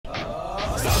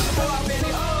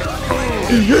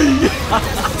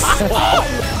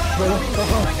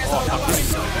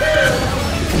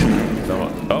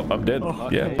Oh, I'm dead. Oh,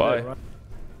 yeah, bye. Right.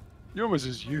 You're almost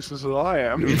as useless as I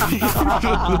am.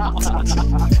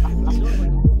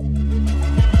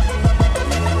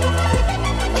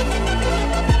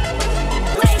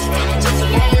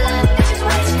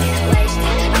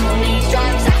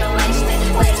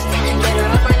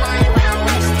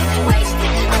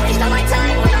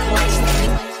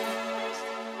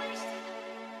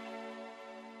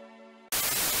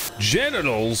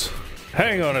 Genitals?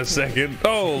 Hang on a second.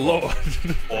 Oh, Lord.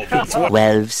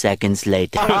 12 seconds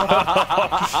later.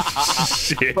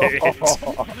 Shit.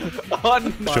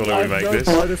 Surely we make this.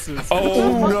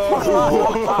 Oh,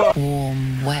 no.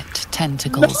 Warm, wet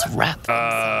tentacles wrap.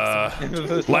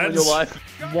 Lads,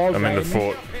 I'm in the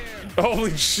fort.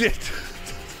 Holy shit.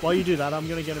 While you do that, I'm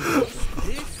gonna get him.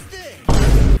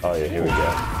 Oh, yeah, here we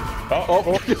go.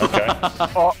 Oh, okay.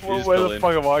 Oh, where the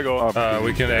fuck have I gone?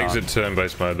 We can exit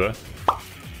turn-based mode, though.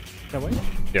 Can we?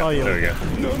 Yeah, oh, yeah, there we go.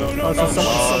 Oh, so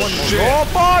someone Shit. Oh,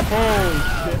 fuck!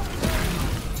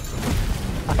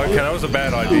 Holy Okay, that was a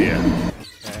bad idea.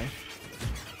 Okay.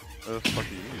 Where the fuck are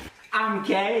you? I'm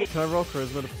gay. Can I roll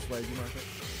charisma to persuade you, Marco?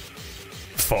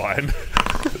 Fine.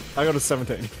 I got a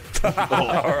 17.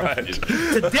 Alright.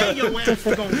 Today your ass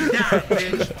is gonna die,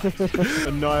 bitch.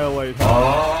 Annihilate.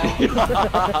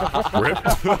 Rip.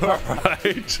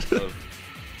 Alright.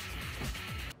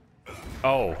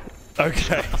 Oh.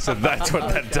 Okay, so that's what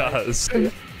that does.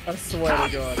 I swear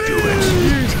to God. Do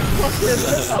it.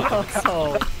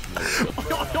 Asshole.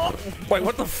 Wait,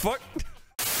 what the fuck?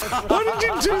 Why did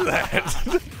you do that?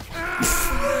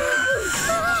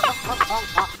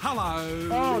 Hello.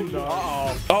 Oh no.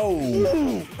 Oh.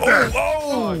 Oh.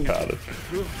 Oh. Got it.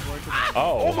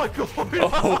 Oh. Oh my God.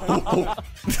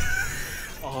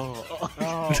 Oh.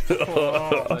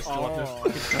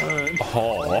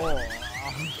 Oh.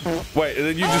 Wait, and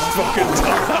then you just fucking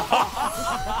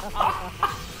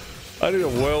I need a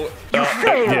well.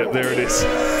 Yeah, there it is.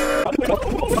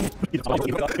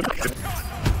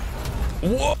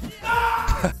 What?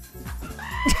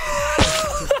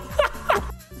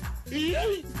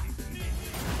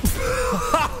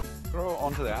 Throw it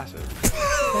onto the acid.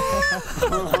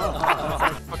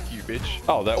 Fuck you, bitch.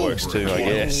 Oh, that works too, I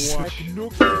guess.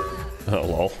 Oh,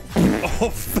 lol.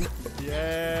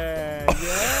 Yeah,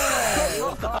 yeah.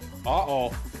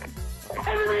 Uh-oh.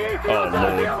 Oh,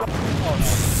 Lord.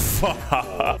 Fuck.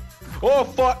 Oh,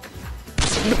 fuck.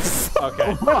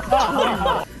 Okay.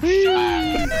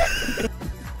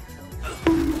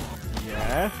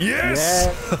 Yeah. Yes!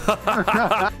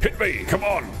 Yeah. Hit me, come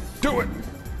on. Do it.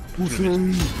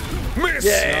 Miss!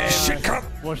 Yeah. Shit, cunt!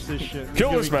 Watch this shit.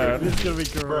 Kill this man. This is gonna be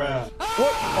great.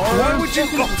 What? Why would you?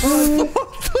 What the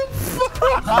fuck?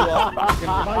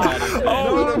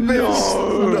 Oh, no.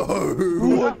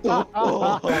 What the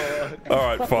fuck?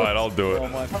 Alright, fine, I'll do it.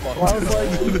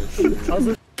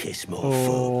 Kiss my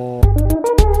foot.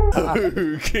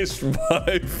 Oh, kiss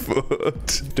my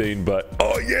foot. Dean butt.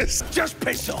 Oh, yes! Just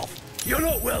piss off. You're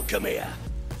not welcome here.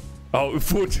 Oh,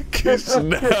 foot kiss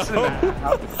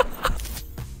now.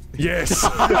 Yes!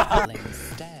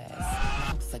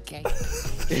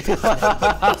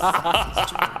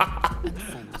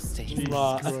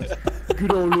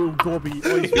 Good old little Gobby.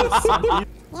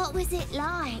 What was it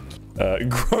like?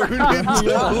 Grown into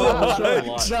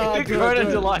light. Grown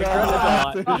into light.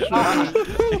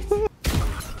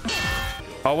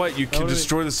 Oh wait, you can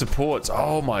destroy the supports.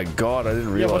 Oh my god, I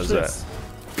didn't realize that.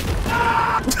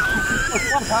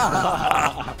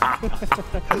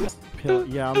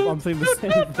 Yeah, I'm thinking the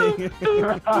same thing.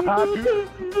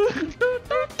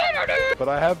 But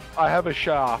I have a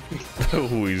shaft. Oh,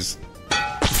 he's.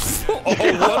 Oh,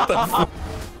 what the?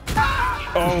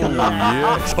 Oh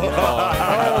yes.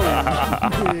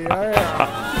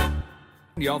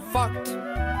 You're fucked.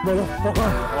 Motherfucker.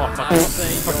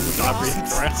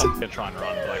 Try and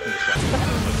run, like,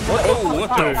 Oh, what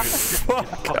the fuck?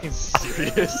 fucking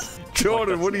serious.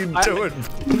 Jordan, what are you doing?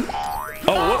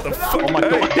 Oh, what the fuck? Oh my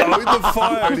god! Oh, in the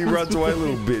fire, and he runs away,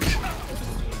 little bitch.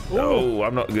 Oh,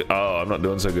 I'm not good. Oh, I'm not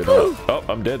doing so good. Oh,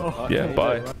 I'm dead. Yeah,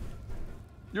 bye.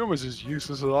 You're almost as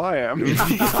useless as I am.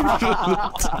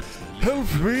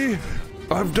 Help me!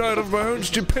 I've died of my own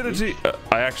stupidity.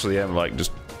 I actually am like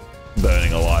just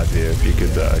burning alive here. If you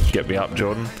could get me up,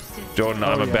 Jordan. Jordan,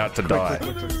 I'm about to die.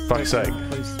 Fuck's sake.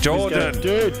 Jordan!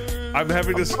 Dude! I'm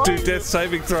having to do death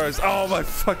saving throws. Oh my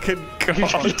fucking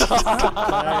god.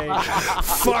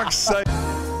 Fuck's sake.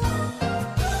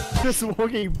 Just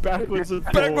walking backwards and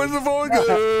Backwards and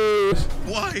forwards.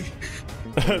 Why?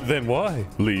 Then why?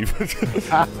 Leave. He's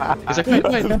like,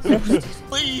 wait.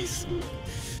 Please.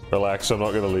 Relax, I'm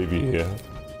not gonna leave you here.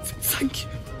 Thank you.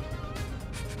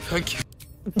 Thank you.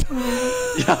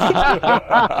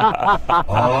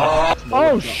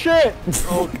 Oh shit!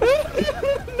 No,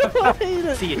 I hate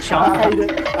it. See you, I chunk. hate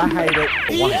it. I hate it.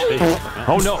 One HP.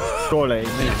 Oh no! Surely.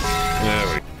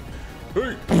 There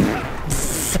we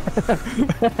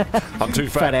I'm too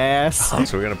Fat fat. ass.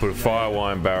 So we're gonna put a fire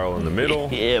wine barrel in the middle.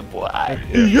 Yeah, boy.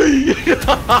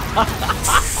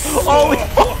 Oh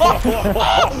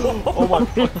my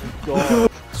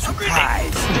god.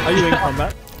 Surprise. Are you in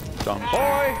combat? Dumb.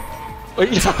 Boy!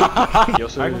 You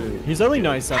also... He's only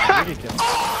 97. We can kill him.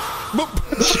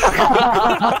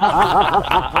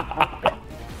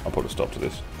 I'll put a stop to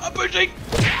this. I'm pushing!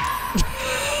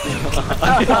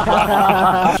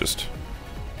 Just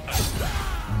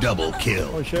Double kill.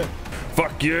 Oh shit.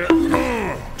 fuck yeah!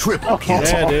 Triple kill.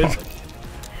 Yeah, dude.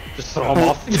 Just throw him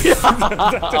off.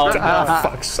 Oh,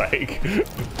 fuck's sake!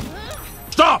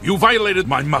 Stop! You violated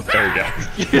my mother. There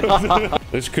we go.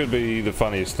 This could be the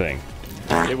funniest thing.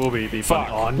 It will be the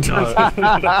fun. Fuck. Oh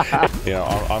no. Yeah,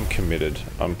 I'm committed.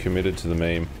 I'm committed to the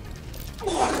meme.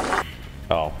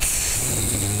 Oh.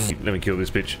 Let me kill this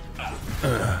bitch.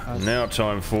 Now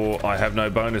time for I have no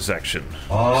bonus action.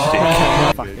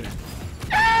 Fucking.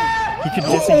 He could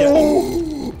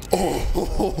disengage.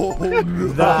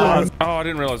 That. Oh, I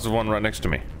didn't realize there's one right next to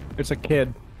me. It's a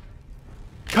kid.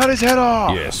 Cut his head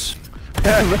off! Yes.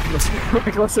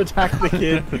 Let's attack the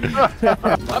kid.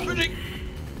 I'm pushing!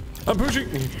 I'm pushing.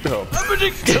 Oh. I'm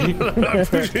pushing! I'm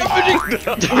pushing.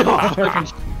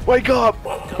 Wake up!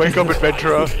 Wake up,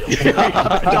 adventurer!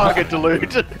 Target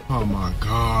delete! Oh my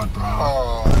god, bro.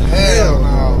 Oh, hell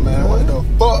no, man. What the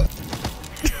fuck?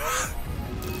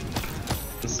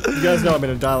 You guys know I'm in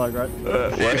a dialogue, right?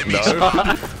 What? No.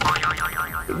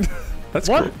 That's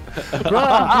What? cool.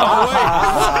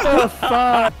 What the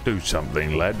fuck? Do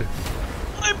something, lad.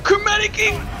 I'm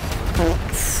chromaticing!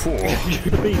 Four.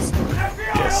 The beast.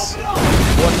 Yes.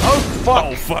 What? Oh fuck!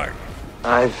 Oh fuck.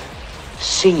 I've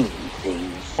seen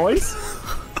things. Boys?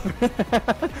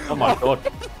 Oh my god.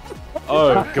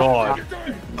 Oh god.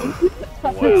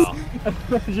 Wow.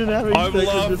 Imagine having I'm sex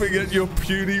with laughing at your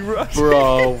puny rust.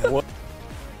 Bro, what?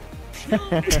 I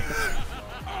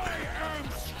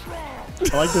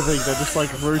like to think they're just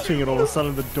like rooting and all of a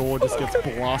sudden the door just gets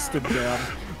blasted down.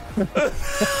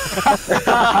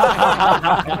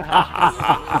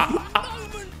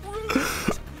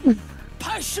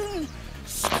 Passion.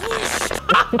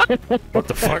 What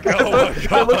the fuck? Oh my They're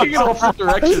god. looking in opposite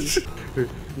directions.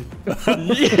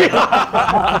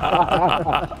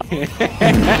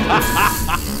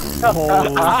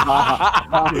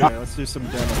 Yeah, let's do some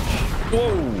damage.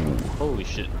 Whoa. Holy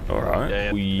shit. Alright.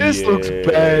 Yeah. This looks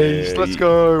based. Let's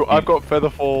go. I've got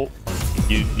Featherfall.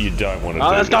 You don't want to do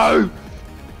Let's this. go!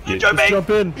 You Jump in! Jump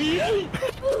in.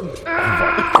 Oh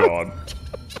my god.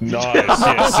 Nice.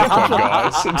 Yeah, sick one,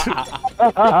 guys.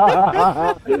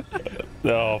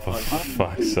 Oh, for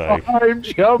fuck's sake. I'm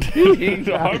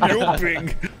jumping! I'm jumping.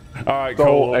 Alright, Soul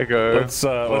cool. Echo. Let's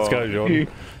go, Jordan.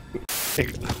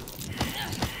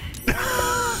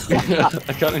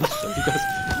 I can't even show you guys.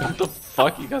 What the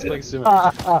fuck? You guys like so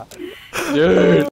much. Dude!